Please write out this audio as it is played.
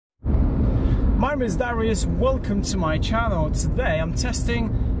My name is Darius, welcome to my channel. Today I'm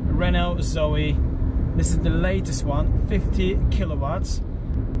testing Renault Zoe. This is the latest one, 50 kilowatts.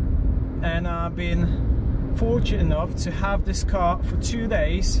 And I've been fortunate enough to have this car for 2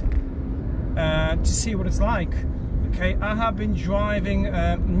 days to see what it's like. Okay, I have been driving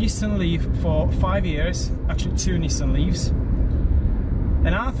a Nissan Leaf for 5 years, actually 2 Nissan Leafs.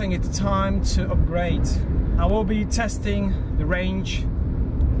 And I think it's time to upgrade. I will be testing the range,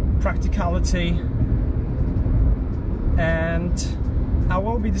 practicality, and I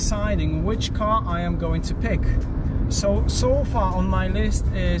will be deciding which car I am going to pick. So far on my list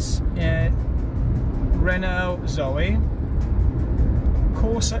is Renault Zoe,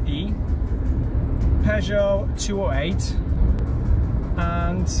 Corsa E, Peugeot 208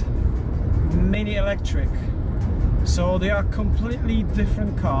 and Mini Electric. So they are completely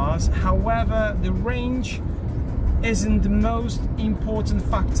different cars. However, the range isn't the most important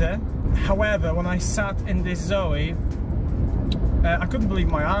factor. However, when I sat in this Zoe, I couldn't believe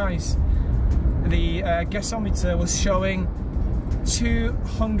my eyes. The gasometer was showing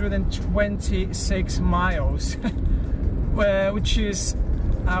 226 miles, which is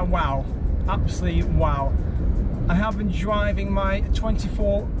wow, absolutely wow. I have been driving my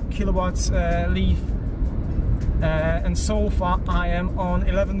 24 kilowatts Leaf, and so far I am on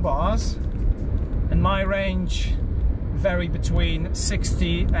 11 bars, and my range vary between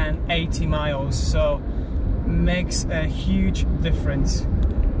 60 and 80 miles, so makes a huge difference.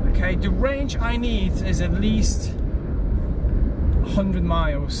 Okay, the range I need is at least 100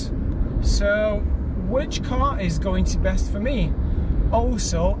 miles. So which car is going to be best for me?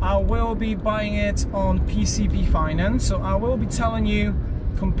 Also, I will be buying it on PCP finance, so I will be telling you,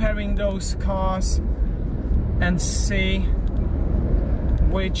 comparing those cars and see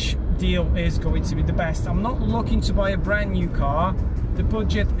which deal is going to be the best. I'm not looking to buy a brand new car. The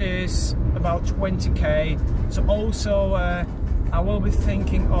budget is about 20k. So also I will be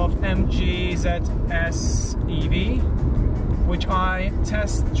thinking of MG ZS EV, which I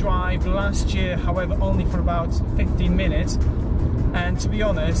test drive last year, however only for about 15 minutes, and to be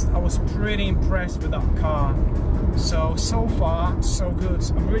honest I was pretty impressed with that car. So far so good.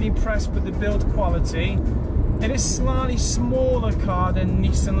 I'm really impressed with the build quality. It is slightly smaller car than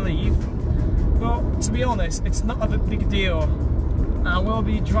Nissan Leaf, but to be honest, it's not a big deal. I will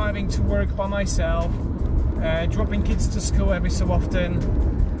be driving to work by myself, dropping kids to school every so often.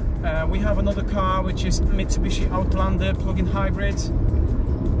 We have another car which is Mitsubishi Outlander plug-in hybrid,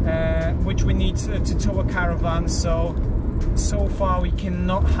 which we need to tow a caravan. So far we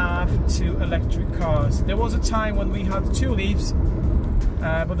cannot have 2 electric cars. There was a time when we had 2 Leafs,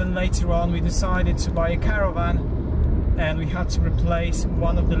 but then later on we decided to buy a caravan and we had to replace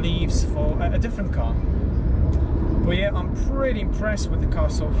one of the Leafs for a different car. But yeah, I'm pretty impressed with the car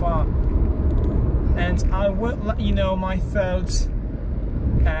so far, and I will let you know my thoughts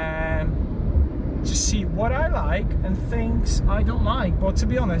to see what I like and things I don't like. But to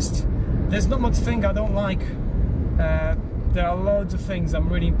be honest, there's not much thing I don't like. There are loads of things I'm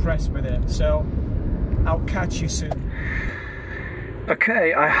really impressed with it, so I'll catch you soon.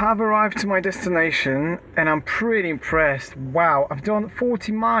 Okay, I have arrived to my destination and I'm pretty impressed. Wow, I've done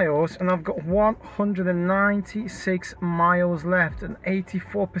 40 miles and I've got 196 miles left and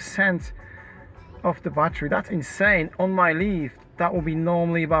 84% of the battery. That's insane. On my Leaf, that will be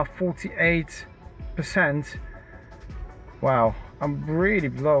normally about 48%. Wow, I'm really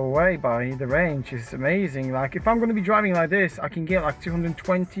blown away by the range. It's amazing. Like, if I'm going to be driving like this, I can get like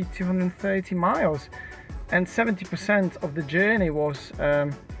 220, 230 miles. And 70% of the journey was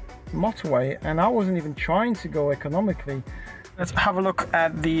motorway, and I wasn't even trying to go economically. Let's have a look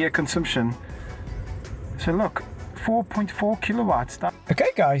at the consumption. So look, 4.4 kilowatts.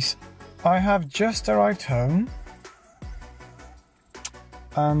 Okay guys, I have just arrived home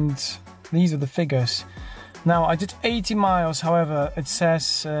and these are the figures. Now I did 80 miles, however it says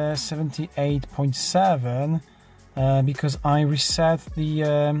 78.7 because I reset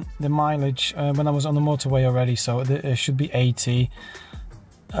the mileage when I was on the motorway already, so it should be 80.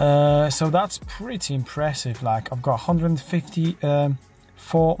 So that's pretty impressive. Like, I've got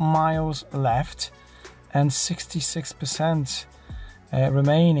 154 miles left and 66%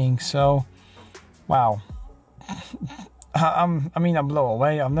 remaining. So wow. I mean, I'm blown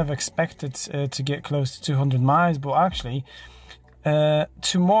away. I've never expected to get close to 200 miles, but actually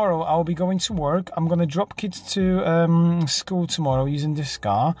tomorrow I'll be going to work. I'm gonna drop kids to school tomorrow using this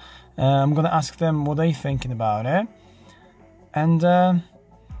car. I'm gonna ask them what they're thinking about it, and I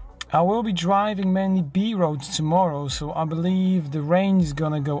will be driving mainly B roads tomorrow, so I believe the range is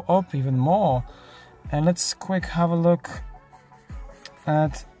gonna go up even more. And let's quick have a look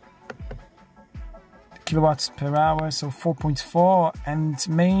at kilowatts per hour, so 4.4, and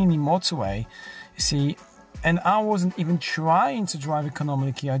mainly motorway, you see. And I wasn't even trying to drive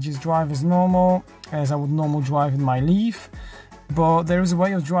economically. I just drive as normal as I would normally drive in my Leaf, but there is a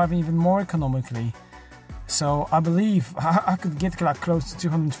way of driving even more economically. So I believe I could get like close to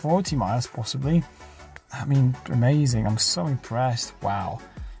 240 miles possibly. I mean, amazing. I'm so impressed. Wow.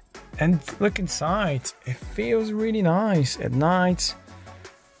 And look inside, it feels really nice at night.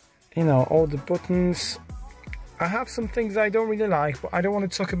 You know, all the buttons. I have some things I don't really like, but I don't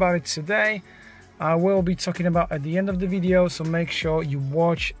want to talk about it today. I will be talking about at the end of the video, so make sure you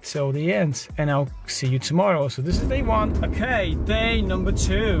watch till the end, and I'll see you tomorrow. So this is day one. Okay, day number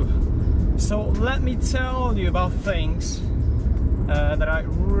 2. So let me tell you about things that I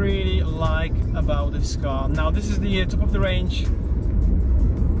really like about this car. Now this is the top of the range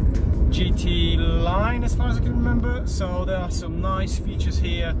GT line as far as I can remember, so there are some nice features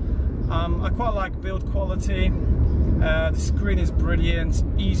here. I quite like build quality. The screen is brilliant,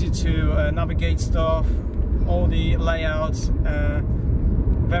 easy to navigate stuff, all the layouts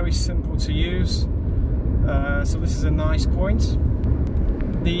very simple to use, so this is a nice point.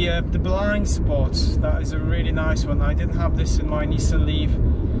 The blind spot, that is a really nice one. I didn't have this in my Nissan Leaf.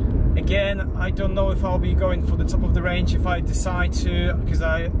 Again, I don't know if I'll be going for the top of the range if I decide to, because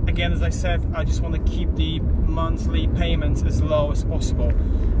again, as I said, I just want to keep the monthly payments as low as possible.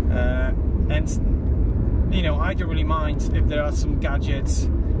 And you know, I don't really mind if there are some gadgets,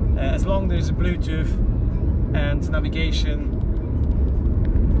 as long as there's a Bluetooth and navigation,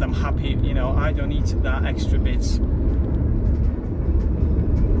 I'm happy. You know, I don't need that extra bits.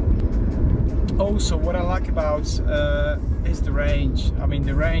 Also, what I like about is the range. I mean,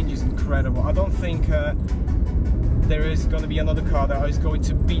 the range is incredible. I don't think there is going to be another car that is going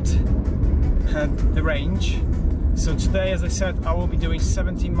to beat the range. So today, as I said, I will be doing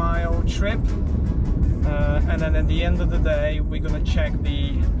 70-mile trip, and then at the end of the day, we're going to check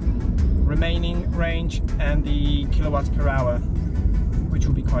the remaining range and the kilowatts per hour, which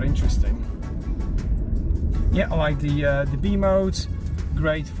will be quite interesting. Yeah, I like the B mode,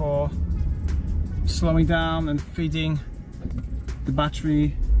 great for slowing down and feeding the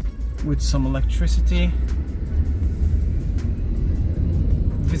battery with some electricity.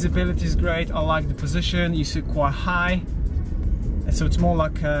 Visibility is great. I like the position, you sit quite high, and so it's more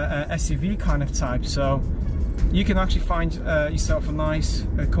like a SUV kind of type, so you can actually find yourself a nice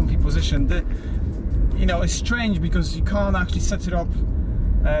comfy position. You know, it's strange because you can't actually set it up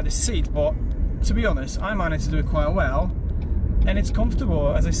the seat, but to be honest, I managed to do it quite well, and it's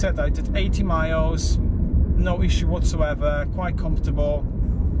comfortable. As I said, I did 80 miles, no issue whatsoever, quite comfortable.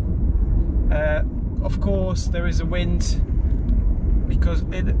 Of course, there is a wind because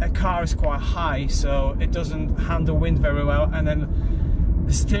a car is quite high, so it doesn't handle wind very well, and then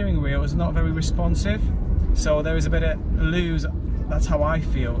the steering wheel is not very responsive, so there is a bit of loose. That's how I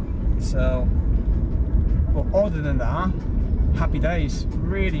feel. So, but other than that, happy days.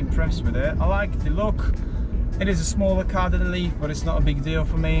 Really impressed with it. I like the look. It is a smaller car than the Leaf, but it's not a big deal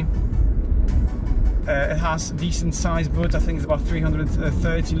for me. It has a decent size boot. I think it's about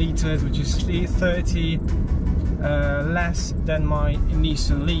 330 litres, which is 30 less than my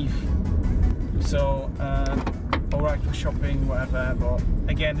Nissan Leaf. So, alright for shopping, whatever. But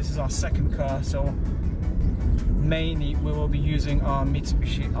again, this is our second car, so mainly we will be using our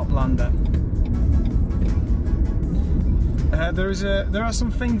Mitsubishi Outlander. There are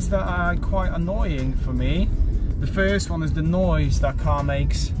some things that are quite annoying for me. The first one is the noise that car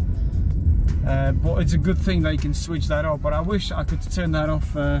makes, but it's a good thing that you can switch that off. But I wish I could turn that off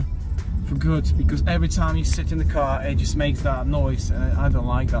for good, because every time you sit in the car it just makes that noise, and I don't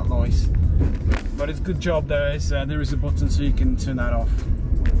like that noise. But it's a good job there is a button so you can turn that off.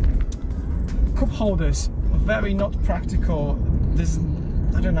 Cup holders, very not practical. This,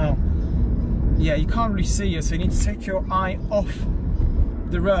 I don't know. Yeah, you can't really see it, so you need to take your eye off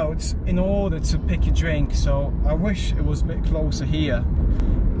the roads in order to pick your drink. So I wish it was a bit closer here.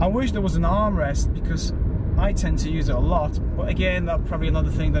 I wish there was an armrest, because I tend to use it a lot, but again, that's probably another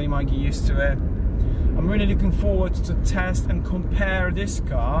thing that you might get used to it. I'm really looking forward to test and compare this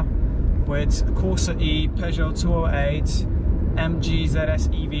car with Corsa E, Peugeot 208, MG ZS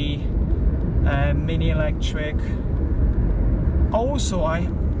EV, Mini Electric. Also, I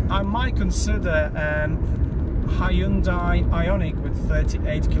might consider Hyundai ioniq with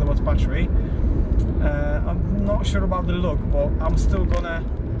 38 kilowatts battery. I'm not sure about the look, but I'm still gonna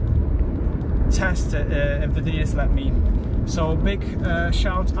test it if the dealers let me. So big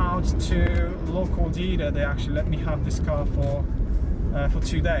shout out to local dealer. They actually let me have this car for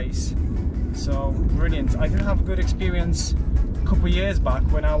 2 days. So brilliant. I did have a good experience a couple of years back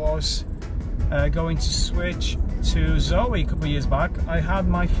when I was going to switch to Zoe a couple of years back. I had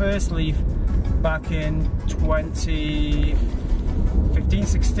my first Leaf back in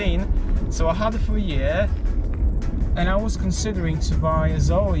 2015-16, so I had it for a year, and I was considering to buy a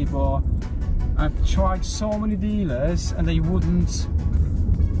Zoe, but I've tried so many dealers and they wouldn't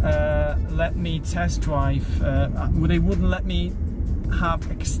let me test drive. They wouldn't let me have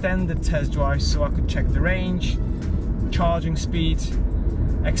extended test drives so I could check the range, charging speed,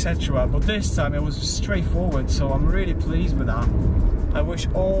 etc. But this time it was straightforward, so I'm really pleased with that. I wish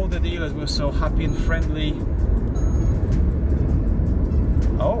all the dealers were so happy and friendly.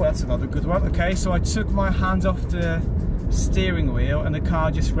 Oh, that's another good one. Okay, so I took my hands off the steering wheel and the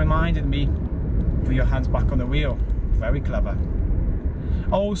car just reminded me, put your hands back on the wheel. Very clever.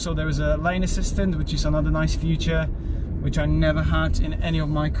 Also, there is a lane assistant, which is another nice feature, which I never had in any of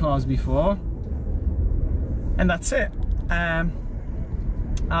my cars before. And that's it.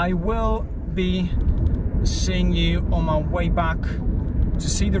 I will be seeing you on my way back to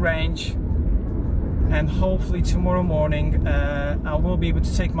see the range, and hopefully tomorrow morning I will be able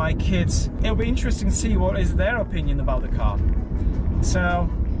to take my kids. It'll be interesting to see what is their opinion about the car. So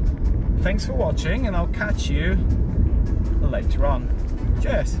thanks for watching, and I'll catch you later on.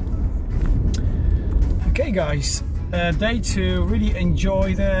 Cheers. Okay guys, day 2, really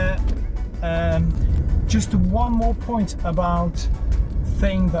enjoyed it. Just one more point about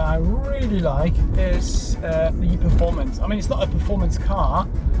thing that I really like is the performance. I mean, it's not a performance car.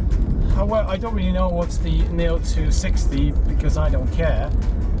 However, I don't really know what's the 0 to 60 because I don't care.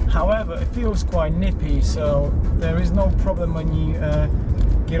 However, it feels quite nippy, so there is no problem when you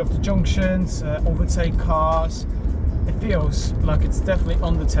get off the junctions, overtake cars. It feels like it's definitely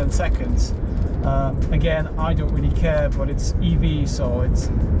under 10 seconds. Again, I don't really care, but it's EV, so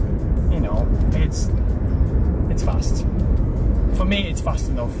it's, you know, it's fast. For me, it's fast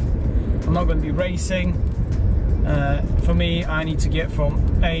enough. I'm not going to be racing. For me, I need to get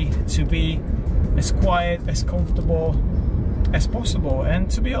from A to B as quiet, as comfortable as possible. And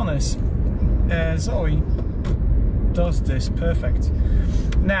to be honest, Zoe does this perfect.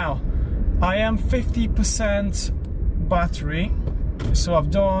 Now, I am 50% battery, so I've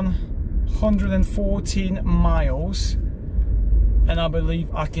done 114 miles, and I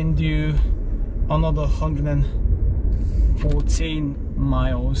believe I can do another 114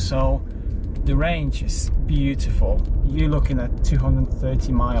 miles, so the range is beautiful. You're looking at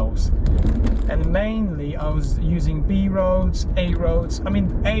 230 miles, and mainly I was using B roads, A roads, and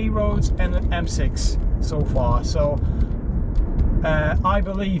M6 so far. So I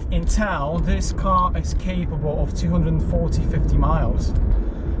believe in town this car is capable of 240-50 miles.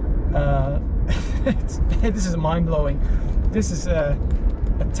 This is mind-blowing. This is a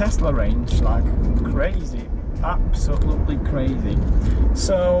Tesla range, like crazy, absolutely crazy.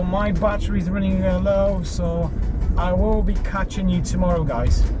 So my battery is running low, so I will be catching you tomorrow,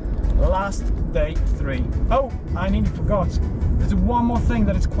 guys. Last day 3. Oh, I nearly forgot. There's one more thing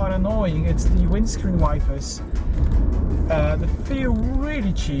that is quite annoying. It's the windscreen wipers. They feel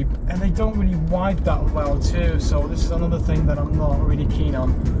really cheap and they don't really wipe that well too, so this is another thing that I'm not really keen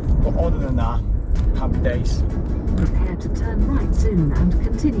on. But other than that, happy days. Prepare to turn right soon and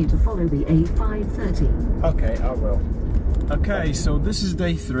continue to follow the A530. Okay, I will. Okay, so this is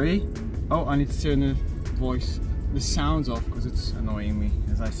day 3. Oh, I need to turn the sounds off because it's annoying me,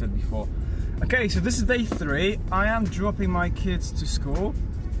 as I said before. Okay, so this is day 3. I am dropping my kids to school.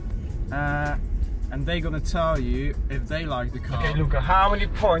 And they're gonna tell you if they like the car. Okay, Luca, how many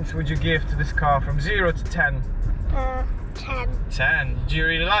points would you give to this car from 0 to 10? 10. 10. Do you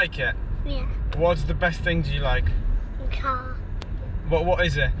really like it? Yeah. What's the best thing do you like? The car. What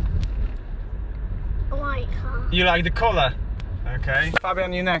is it? A white car. You like the colour? Okay.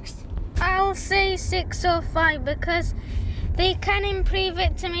 Fabian, you next. I'll say 6 or 5 because they can improve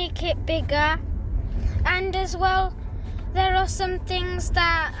it to make it bigger, and as well there are some things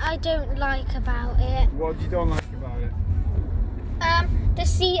that I don't like about it. What you don't like about it? The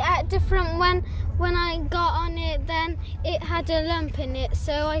seat at different when I got on it, then it had a lump in it,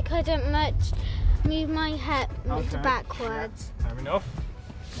 so I couldn't much move my head backwards. Yeah, fair enough.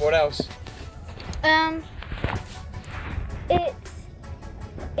 What else? It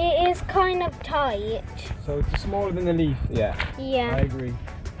is kind of tight. So it's smaller than the Leaf. Yeah. Yeah. I agree.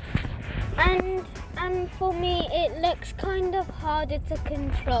 And for me, it looks kind of harder to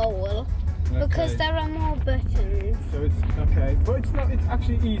control because there are more buttons. So it's okay, but it's not. It's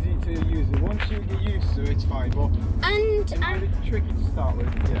actually easy to use it. Once you get used to it, it's fine. But it might be tricky to start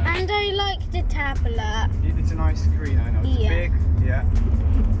with. Yeah. And I like the tablet. It's a nice screen. I know. It's big. Yeah.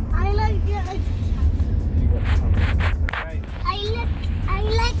 I like the You got the tablet. Okay. I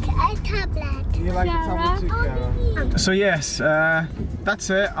like a tablet. Do you like the tablet too, Kara? So yes,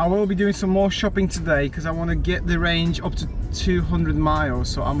 that's it. I will be doing some more shopping today because I want to get the range up to 200 miles.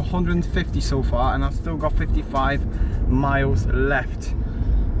 So I'm 150 so far and I've still got 55 miles left.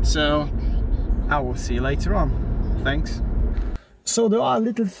 So I will see you later on. Thanks. So there are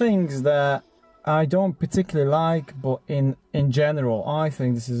little things that I don't particularly like, but in general I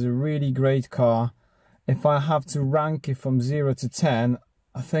think this is a really great car. If I have to rank it from 0 to 10,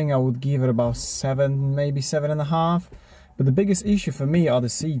 I think I would give it about 7, maybe 7.5. But the biggest issue for me are the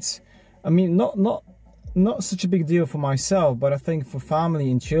seats. I mean, not such a big deal for myself, but I think for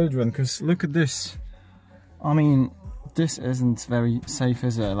family and children, because look at this. I mean, this isn't very safe,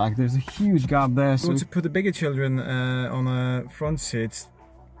 is it? Like, there's a huge gap there. So to put the bigger children on a front seat,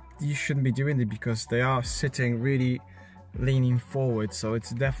 you shouldn't be doing it because they are sitting really leaning forward, so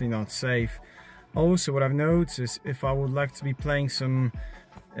it's definitely not safe. Also, what I've noticed, if I would like to be playing some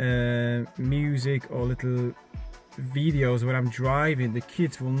music or little videos when I'm driving, the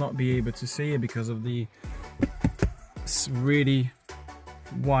kids will not be able to see it because of the really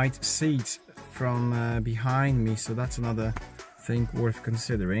wide seats from behind me. So that's another thing worth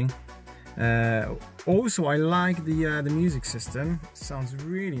considering. Also, I like the music system. It sounds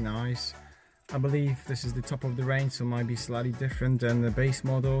really nice. I believe this is the top of the range, so it might be slightly different than the base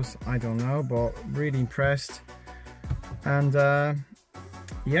models. I don't know, but really impressed. And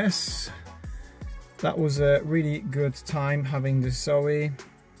yes, that was a really good time having the Zoe,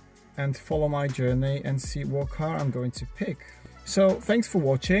 and follow my journey and see what car I'm going to pick. So thanks for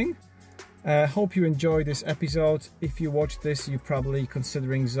watching. Hope you enjoyed this episode. If you watched this, you're probably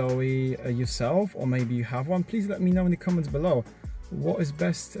considering Zoe yourself, or maybe you have one. Please let me know in the comments below. What is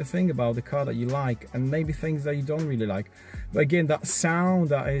best thing about the car that you like, and maybe things that you don't really like. But again, that sound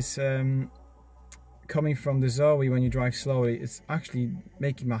that is coming from the Zoe when you drive slowly, it's actually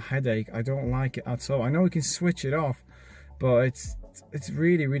making my headache. I don't like it at all. I know we can switch it off, but it's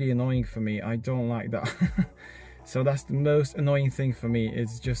really annoying for me. I don't like that. So that's the most annoying thing for me,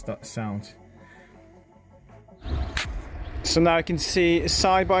 it's just that sound. So now I can see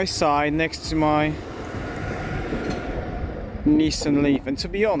side by side next to my Nissan Leaf, and to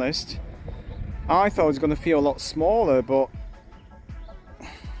be honest, I thought it was going to feel a lot smaller, but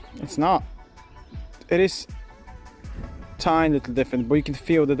it's not. It is tiny little different, but you can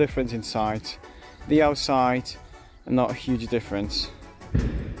feel the difference inside. The outside, not a huge difference.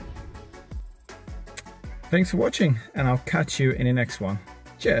 Thanks for watching, and I'll catch you in the next one.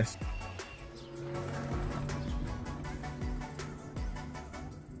 Cheers!